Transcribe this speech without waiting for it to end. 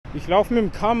Ich laufe mit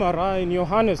dem Kamera in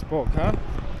Johannesburg. Ja?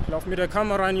 Ich laufe mit der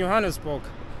Kamera in Johannesburg.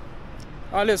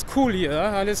 Alles cool hier,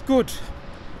 ja? Alles gut.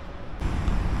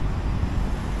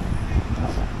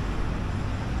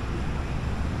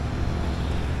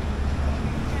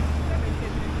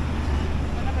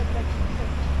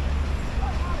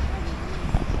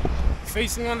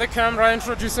 Facing on the camera,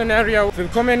 introduce an area.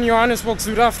 Willkommen in Johannesburg,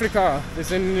 Südafrika. Wir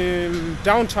sind im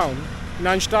Downtown, in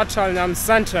einem Stadtteil namens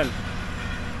Sandton.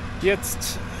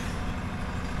 Jetzt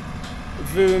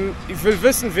ich will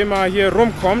wissen, wie man hier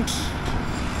rumkommt,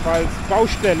 als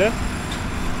Baustelle.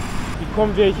 Wie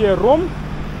kommen wir hier rum?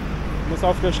 Ich muss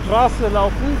auf der Straße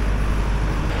laufen.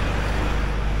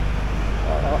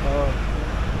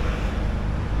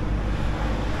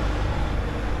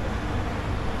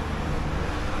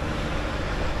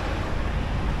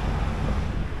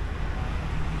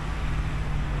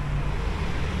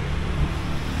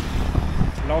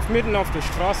 Ich laufe mitten auf der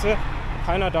Straße.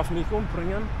 Keiner darf mich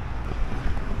umbringen.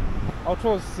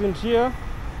 Autos sind hier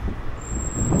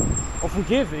auf dem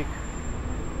Gehweg.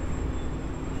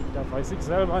 Da weiß ich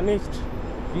selber nicht,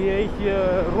 wie ich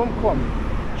hier rumkomme.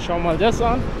 Schau mal das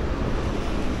an.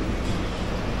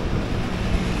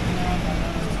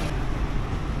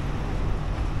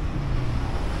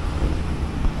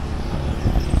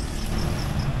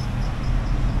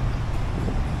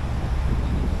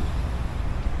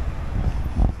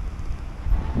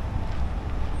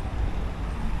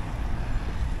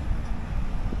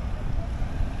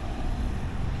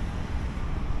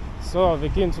 So, wir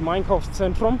gehen zum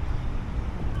Einkaufszentrum.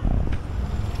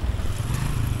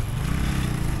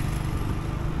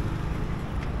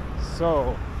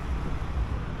 So.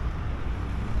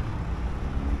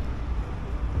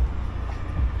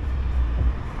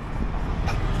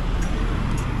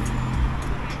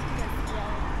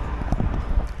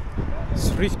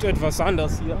 Es riecht etwas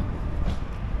anders hier.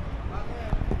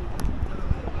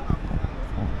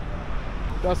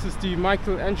 Das ist die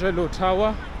Michelangelo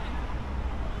Tower.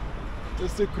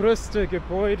 Das ist das größte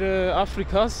Gebäude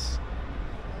Afrikas,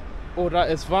 oder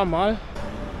es war mal.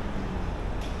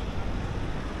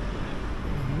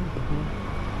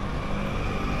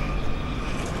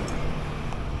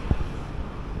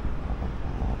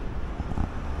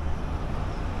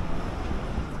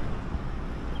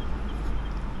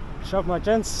 Shop my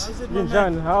gents,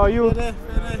 Linjan, how are you?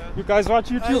 You guys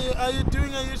watch YouTube? Are you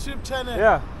doing a YouTube channel?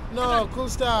 Yeah. No, cool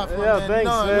stuff. Yeah, thanks.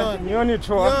 No. You're on your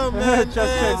tour. Yo, man, Just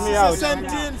check me out.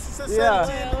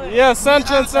 Yeah,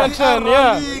 Santon,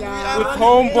 yeah. With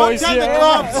homeboys here.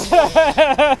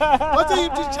 What's a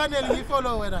YouTube channel you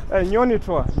follow? Nyoni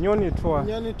tour.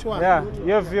 Yeah,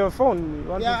 you have your phone.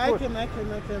 Yeah, I can. Yeah,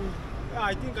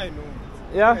 I think I know.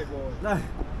 Yeah?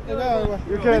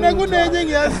 You can.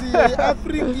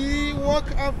 Walk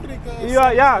Africa.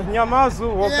 Yeah,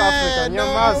 Nyamazu, Walk Africa. No,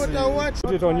 Nyamazu.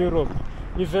 Did it on Europe.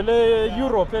 You vele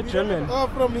Europe, German. Oh,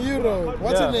 from Europe.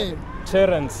 What's your name?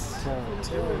 Terence.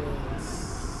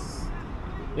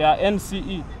 Yeah,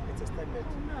 NCE.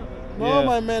 No, yeah.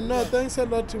 My man. No, thanks a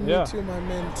lot to meet you, my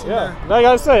man. Yeah, like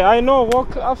I say, I know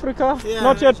Walk Africa. Yeah.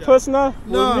 Not yet personal.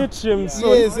 No. We'll meet him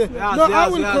soon. Yes. No, I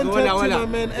will contact you, my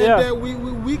man, and Yeah.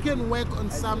 we can work on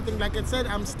something. Like I said,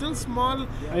 I'm still small,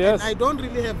 Yes. and I don't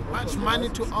really have much money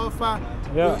to offer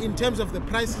in terms of the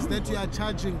prices that you are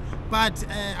charging. But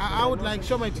I would like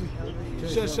show my.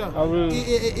 Sure. I will.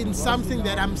 In something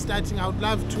that I'm starting, I would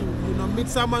love to, meet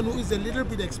someone who is a little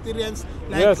bit experienced,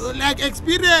 like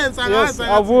experience. Yes,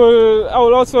 I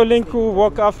will also link to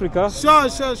Walk Africa. Sure.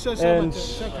 And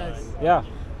Sure, guys. Yeah.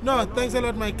 No, thanks a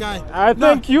lot, my guy. I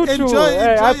thank you too. Enjoy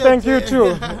I thank you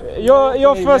too.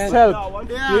 Your first help.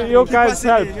 Yeah. You guys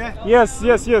help. Yes.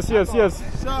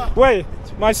 Sure. Wait,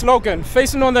 my slogan: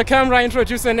 facing on the camera,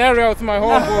 introduce an area with my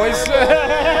homeboys.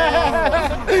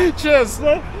 Cheers.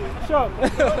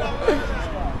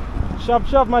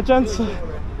 Shop, my gents.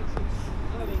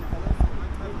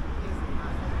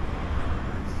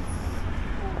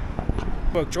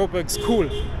 Joburg's cool.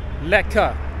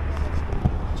 Lekker.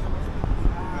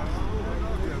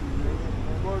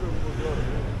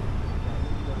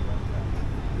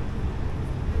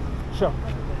 Sure.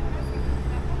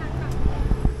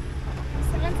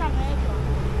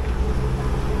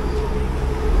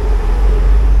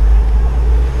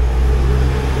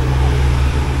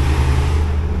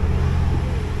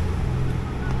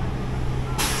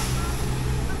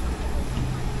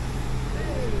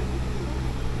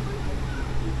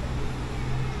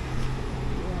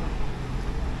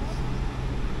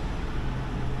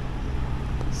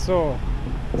 So,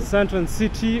 Sandton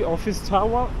City Office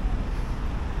Tower.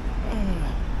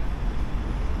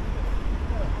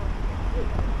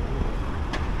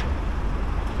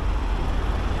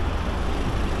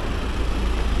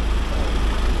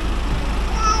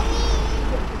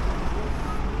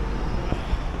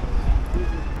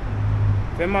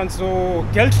 wenn man so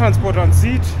Geldtransportern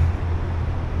sieht,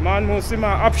 man muss immer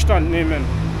Abstand nehmen,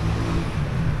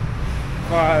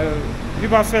 weil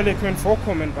Überfälle können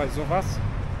vorkommen bei sowas,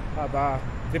 aber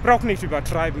wir brauchen nicht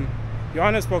übertreiben.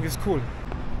 Johannesburg ist cool.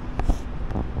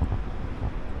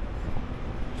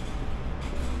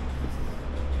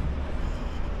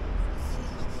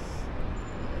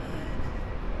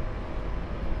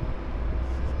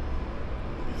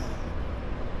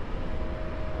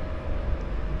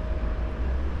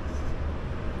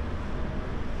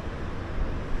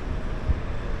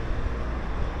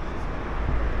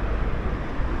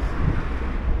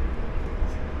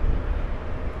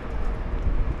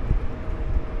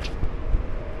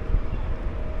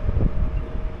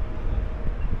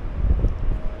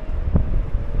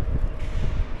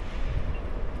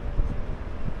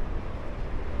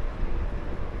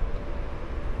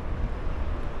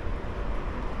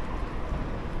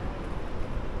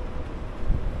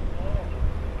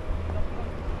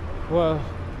 Well,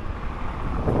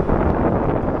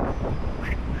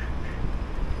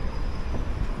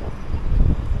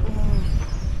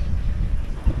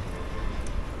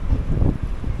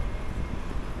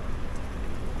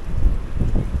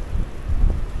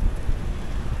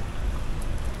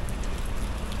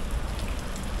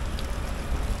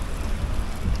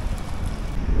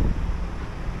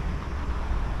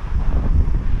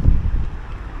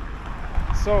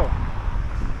 so,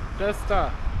 das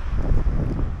da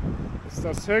ist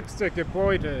das höchste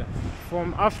Gebäude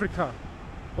vom Afrika,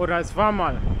 oder es war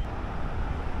mal.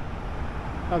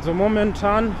 Also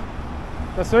momentan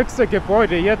das höchste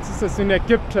Gebäude, jetzt ist es in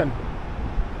Ägypten.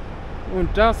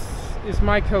 Und das ist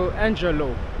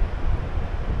Michelangelo.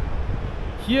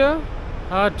 Hier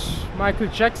hat Michael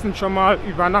Jackson schon mal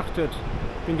übernachtet.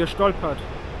 Bin gestolpert.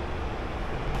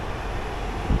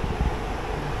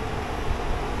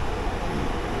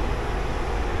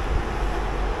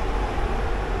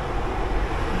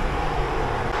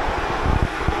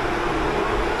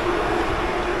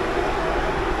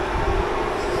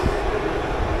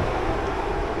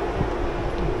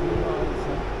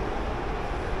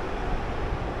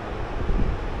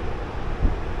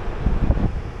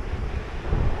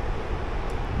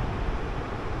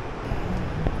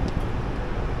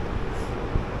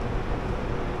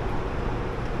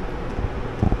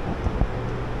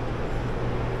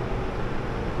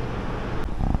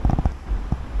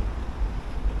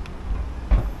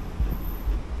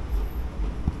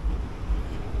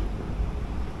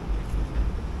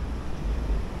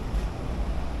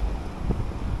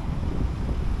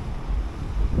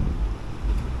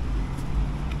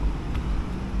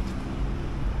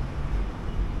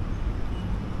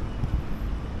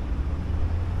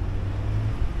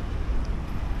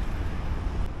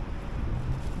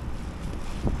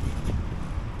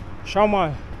 Schau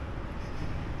mal,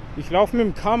 ich laufe mit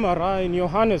dem Kamera in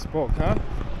Johannesburg. Ja?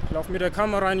 Ich laufe mit der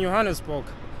Kamera in Johannesburg.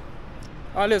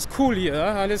 Alles cool hier,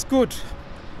 ja? Alles gut.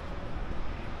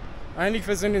 Eigentlich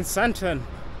wir sind in Sandton,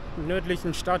 im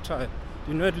nördlichen Stadtteil,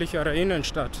 die nördlichere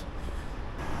Innenstadt.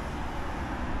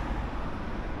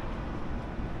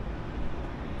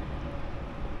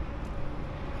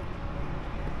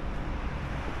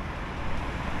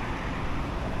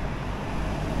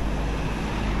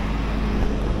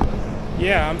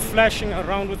 Yeah, I'm flashing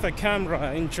around with the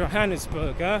camera in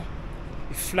Johannesburg. Ja?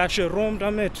 Ich flashe rum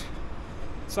damit.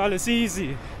 Ist alles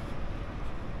easy.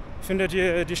 Findet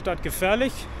ihr die Stadt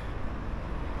gefährlich?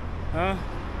 Ja?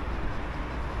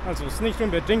 Also ist nicht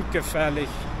unbedingt gefährlich.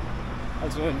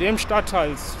 Also in dem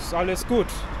Stadtteil ist alles gut.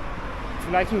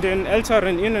 Vielleicht in den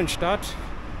älteren Innenstadt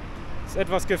ist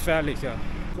etwas gefährlicher.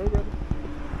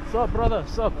 Sup, brother?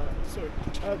 Sup? Sir,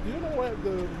 do you know where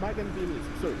the Magen Bill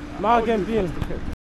is? Sir, Magen Bill.